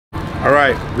All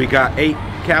right, we got 8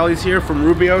 Callies here from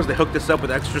Rubio's. They hooked us up with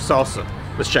extra salsa.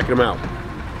 Let's check them out.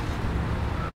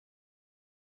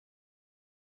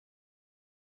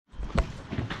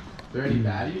 Are there any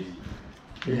baddies?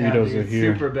 Burritos are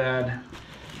here. Super bad.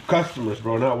 Customers,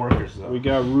 bro, not workers, though. We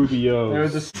got Rubio's. They're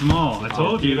the small. I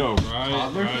told you.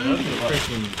 Right,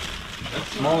 that's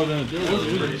smaller than a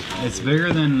dildo. It's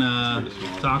bigger than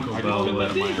Taco Bell,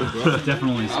 but it's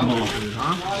definitely small.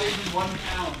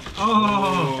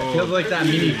 Oh, it feels like that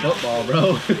mini football,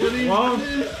 bro. Well,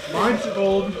 mine's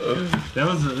cold.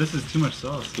 This is too much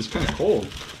sauce. It's kind of cold.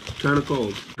 Kind of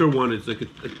cold. Good one is like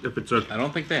if it's a. I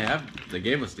don't think they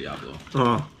gave us Diablo.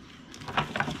 No,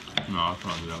 I'll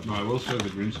probably not. No, I will say the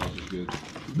green sauce is good.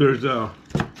 There's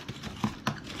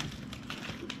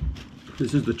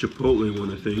this is the Chipotle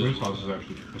one, I think. Green sauce is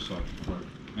actually aside. Right.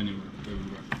 Anyway,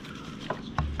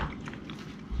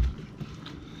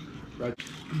 Right.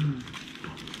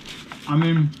 I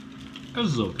mean, this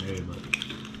is okay, but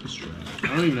it's trash. I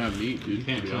don't even have meat, dude. You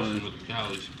can't be trust honest. them with the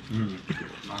calories.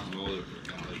 Not loaded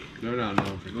for calories. They're not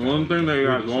known for The one thing they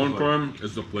got going for like, them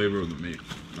is the flavor of the meat.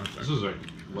 This is like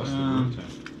less than 10.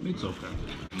 It's okay.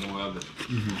 More of it.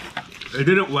 It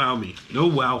didn't wow me. No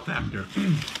wow factor.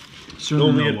 Certainly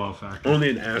Only no wow factor. Only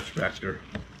an ass factor.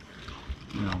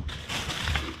 No.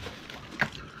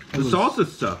 The salsa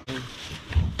stuff.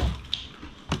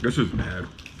 This is bad.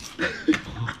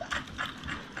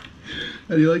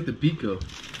 How do you like the pico?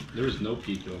 There is no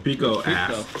pico. Pico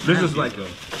ass. This is like.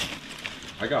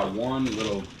 I got one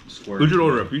little square. Who should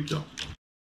order a pizza?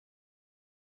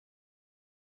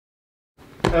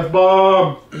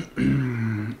 F-bomb!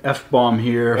 F-bomb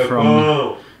here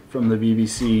from the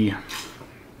BBC.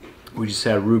 We just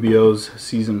had Rubio's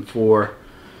season 4.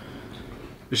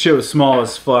 The shit was small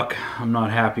as fuck. I'm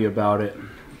not happy about it.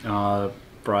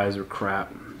 Fries are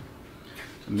crap.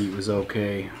 The meat was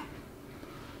okay.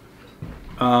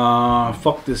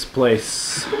 Fuck this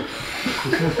place.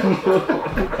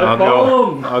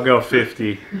 I'll go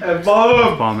 50.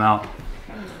 F-bomb out.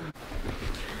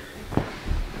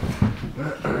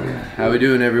 How we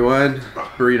doing, everyone?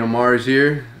 Burrito Mars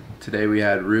here. Today we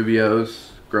had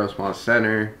Rubio's, Grossmont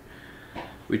Center.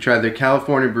 We tried their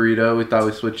California burrito. We thought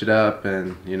we'd switch it up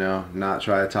and, you know, not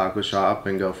try a taco shop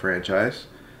and go franchise.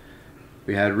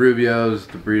 We had Rubio's.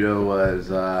 The burrito was,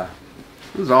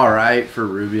 it was alright for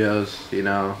Rubio's, you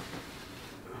know.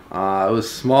 It was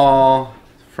small.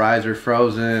 Fries are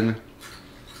frozen.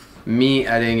 Meat,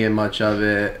 I didn't get much of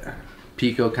it.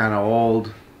 Pico kind of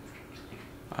old.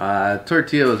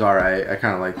 Tortilla was alright. I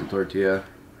kind of like the tortilla.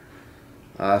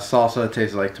 Salsa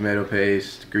tasted like tomato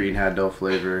paste. Green had no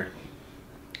flavor.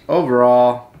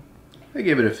 Overall, I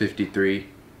give it a 53.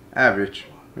 Average.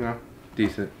 You know,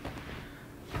 decent.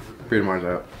 Burrito Mars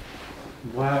out.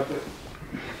 What happened?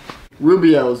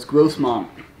 Rubio's, Grossmont.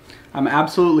 I'm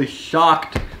absolutely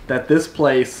shocked that this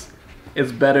place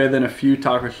is better than a few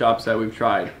taco shops that we've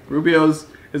tried. Rubio's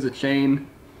is a chain,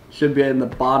 should be in the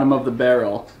bottom of the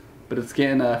barrel, but it's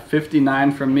getting a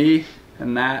 59 from me,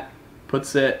 and that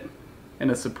puts it in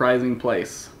a surprising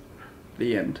place.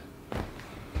 The end.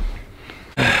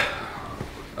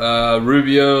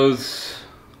 Rubio's,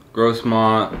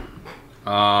 Grossmont,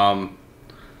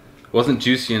 wasn't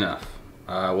juicy enough.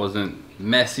 Wasn't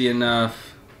messy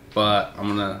enough, but I'm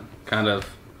gonna kind of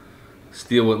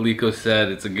steal what Lico said.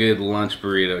 It's a good lunch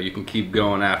burrito. You can keep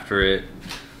going after it,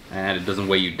 and it doesn't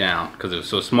weigh you down because it was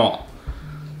so small.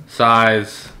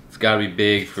 Size, it's gotta be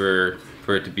big for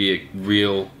it to be a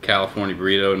real California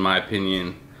burrito, in my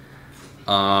opinion.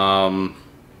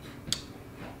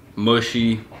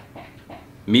 Mushy.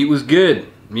 Meat was good.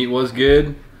 Meat was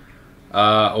good.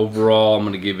 Overall, I'm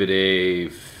gonna give it a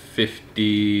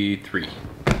 53.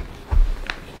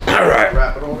 All right.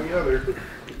 Wrap it all together.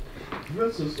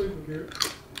 Professor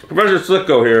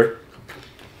Slicko here,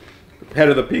 head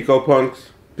of the Pico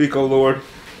Punks, Pico Lord.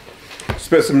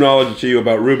 Spit some knowledge to you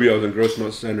about Rubio's and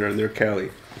Grossmont Center and their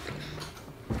Cali.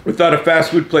 We thought a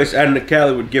fast food place adding to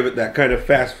Cali would give it that kind of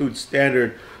fast food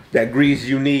standard, that grease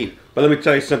you need. But let me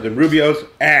tell you something, Rubio's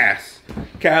ass,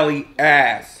 Cali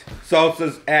ass,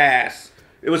 salsa's ass.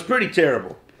 It was pretty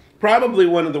terrible. Probably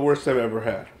one of the worst I've ever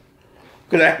had.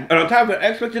 And on top of it, I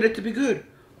expected it to be good.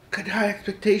 Got high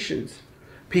expectations.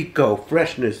 Pico,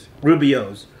 freshness,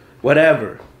 Rubio's,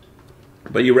 whatever.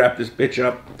 But you wrap this bitch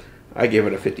up, I give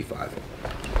it a 55.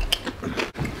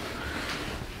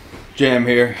 Jam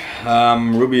here.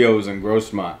 Rubio's and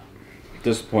Grossmont.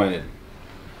 Disappointed.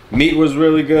 Meat was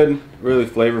really good, really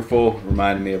flavorful.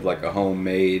 Reminded me of like a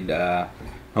homemade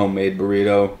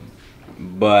burrito,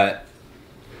 but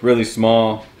really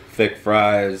small, thick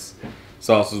fries.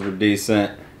 Sauces were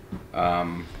decent.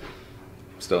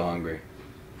 Still hungry.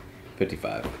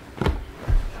 55.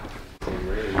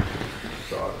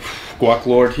 Guac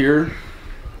Lord here.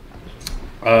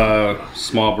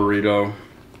 Small burrito.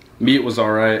 Meat was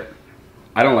alright.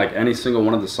 I don't like any single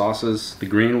one of the sauces. The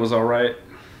green was alright.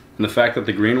 And the fact that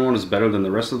the green one is better than the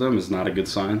rest of them is not a good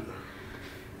sign.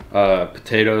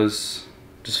 Potatoes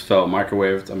just felt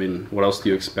microwaved. I mean, what else do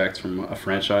you expect from a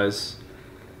franchise?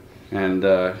 And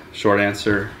short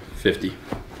answer, 50.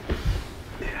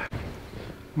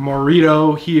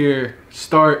 Burrito here.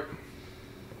 Start.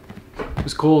 It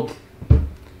was cold.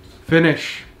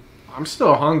 Finish. I'm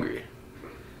still hungry.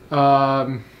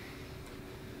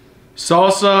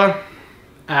 Salsa,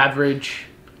 average.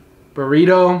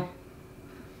 Burrito,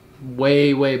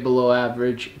 way below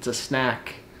average. It's a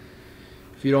snack.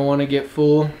 If you don't want to get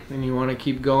full and you want to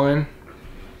keep going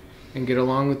and get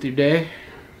along with your day,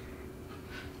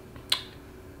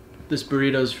 this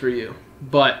burrito's for you.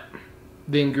 But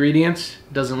the ingredients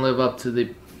doesn't live up to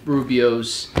the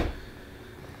Rubio's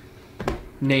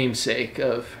namesake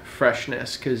of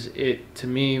freshness, because it, to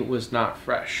me, was not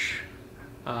fresh.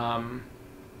 The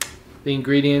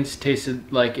ingredients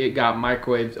tasted like it got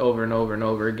microwaved over and over and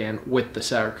over again with the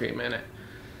sour cream in it.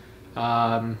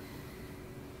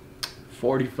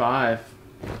 45.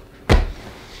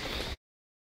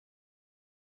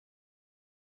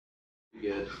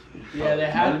 Good. Yeah, they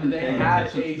had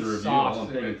a sauce. All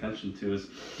I'm paying attention to is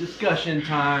Discussion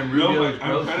time. You know, Rubio's I'm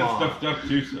gross kind of mom. stuffed up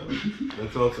too, so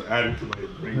that's also adding to my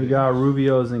brain. We got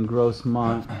Rubio's and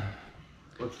Grossmont.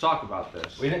 Let's talk about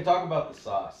this. We didn't talk about the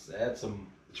sauce. They had some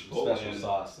special man.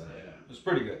 sauce in it. It was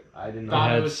pretty good. I didn't know. Thought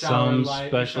They it had was sour some light,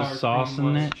 special sour sauce cream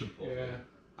in was- it. Yeah.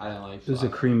 I didn't like. There's a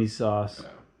sauce. creamy sauce.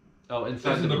 Oh,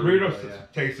 inside Listen, the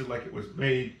burrito tasted like it was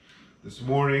made this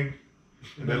morning,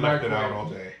 and they left it out all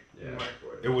day. Yeah.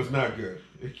 It was not good.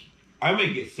 I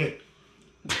may get sick.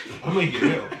 I may get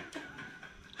ill.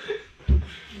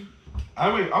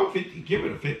 I'll 50. Give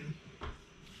it a 50.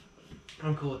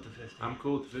 I'm cool with the 50. I'm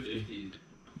cool with 50.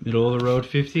 Middle of the road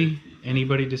 50.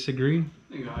 Anybody disagree?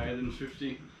 I think higher than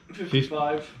 50.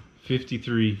 55.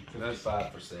 53.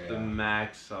 55 for The sale.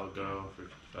 max, I'll go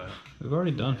 55. We've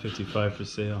already done 55 for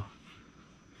sale.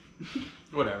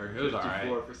 Whatever, it was alright.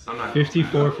 I'm not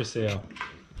 54 for sale.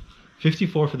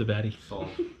 54 for the baddie. sold.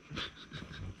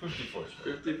 54.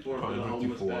 54 for the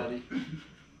homeless 54. baddie.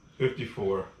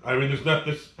 54. I mean, there's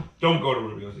nothing. Don't go to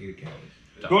Rubio's to get a Cali.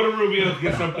 Go to Rubio's,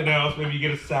 get something else. Maybe you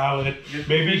get a salad.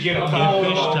 Maybe you get a taco.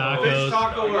 Fish tacos.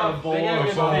 Taco or a bowl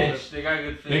or something. They got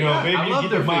good fish. You know, maybe I you love get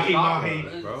their the mahi fish mahi.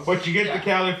 tacos, bro. But you get the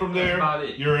Cali from there, about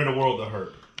it. you're in a world of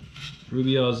hurt.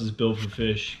 Rubio's is built for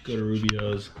fish. Go to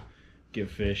Rubio's. Get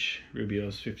fish.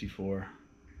 Rubio's 54.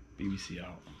 BBC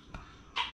out.